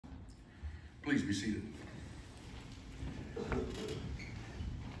Please be seated. Now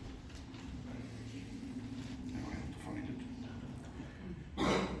I have to find it.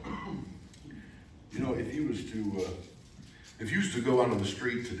 You know, if you used to go out on the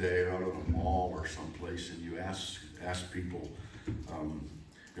street today or out on a mall or someplace and you ask people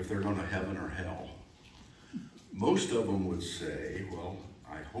if they're going to heaven or hell, most of them would say, well,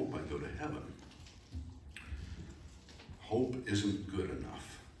 I hope I go to heaven. Hope isn't good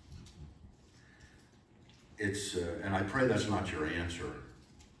enough. And I pray that's not your answer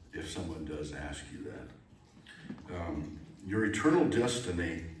if someone does ask you that. Your eternal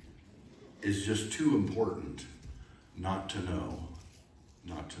destiny is just too important not to know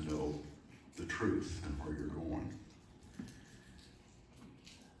the truth and where you're going.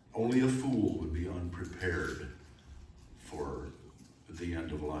 Only a fool would be unprepared for the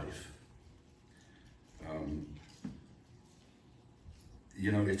end of life.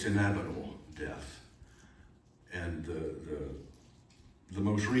 You know, it's inevitable, death. And the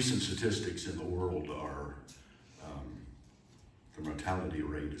most recent statistics in the world are the mortality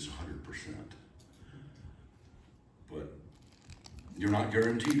rate is 100%. But you're not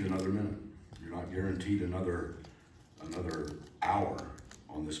guaranteed another minute. You're not guaranteed another hour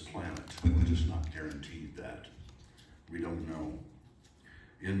on this planet. We're just not guaranteed that. We don't know.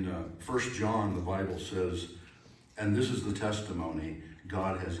 In 1 John, the Bible says, and this is the testimony,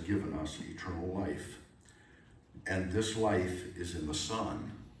 God has given us eternal life. And this life is in the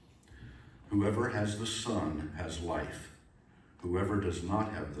Son. Whoever has the Son has life. Whoever does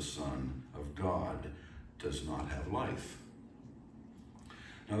not have the Son of God does not have life.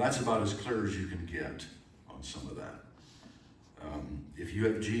 Now that's about as clear as you can get on some of that. If you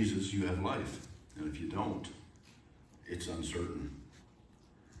have Jesus, you have life. And if you don't, it's uncertain.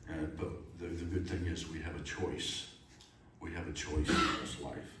 But the good thing is we have a choice. We have a choice in this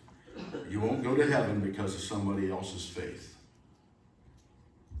life. You won't go to heaven because of somebody else's faith.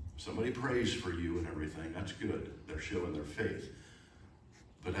 Somebody prays for you and everything. That's good. They're showing their faith.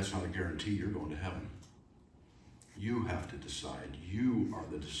 But that's not a guarantee you're going to heaven. You have to decide. You are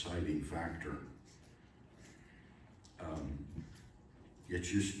the deciding factor. It's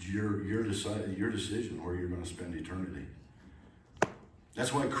just your decision where you're going to spend eternity.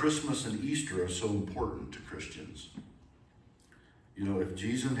 That's why Christmas and Easter are so important to Christians. You know, if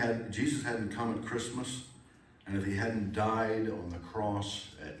Jesus hadn't come at Christmas, and if he hadn't died on the cross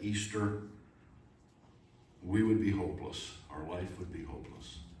at Easter, we would be hopeless. Our life would be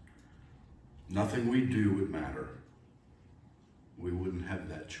hopeless. Nothing we do would matter. We wouldn't have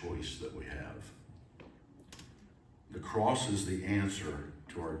that choice that we have. The cross is the answer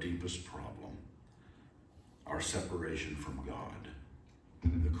to our deepest problem, our separation from God.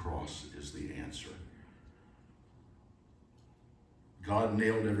 The cross is the answer. God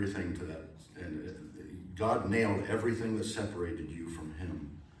nailed everything to that, and God nailed everything that separated you from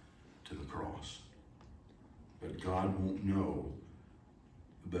him to the cross. But God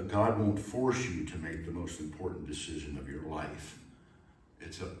won't force you to make the most important decision of your life.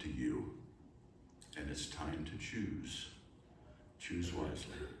 It's up to you. And it's time to choose. Choose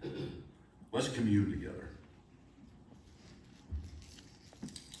wisely. Let's commune together.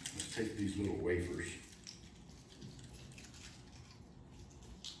 Let's take these little wafers.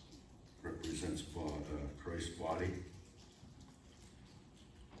 Represents Christ's body.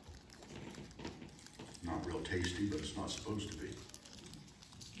 Not real tasty, but it's not supposed to be.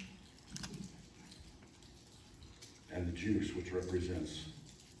 And the juice, which represents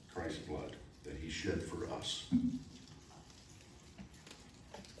Christ's blood that he shed for us.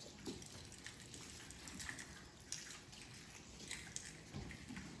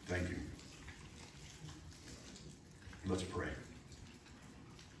 Thank you. Let's pray.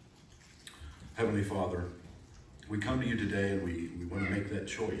 Heavenly Father, we come to you today and we want to make that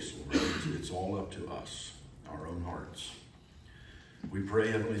choice, Lord. It's all up to us, our own hearts. We pray,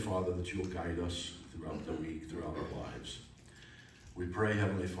 Heavenly Father, that you'll guide us throughout the week, throughout our lives. We pray,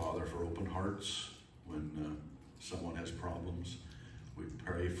 Heavenly Father, for open hearts when someone has problems. We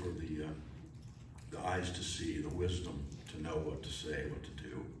pray for the eyes to see, the wisdom to know what to say, what to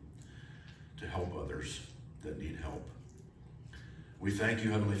do, to help others that need help. We thank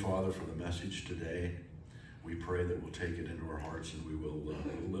you, Heavenly Father, for the message today. We pray that we'll take it into our hearts and we will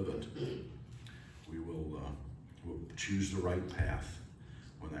live it. We'll choose the right path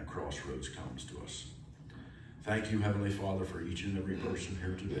when that crossroads comes to us. Thank you, Heavenly Father, for each and every person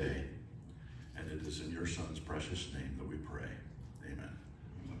here today. And it is in your Son's precious name that we pray.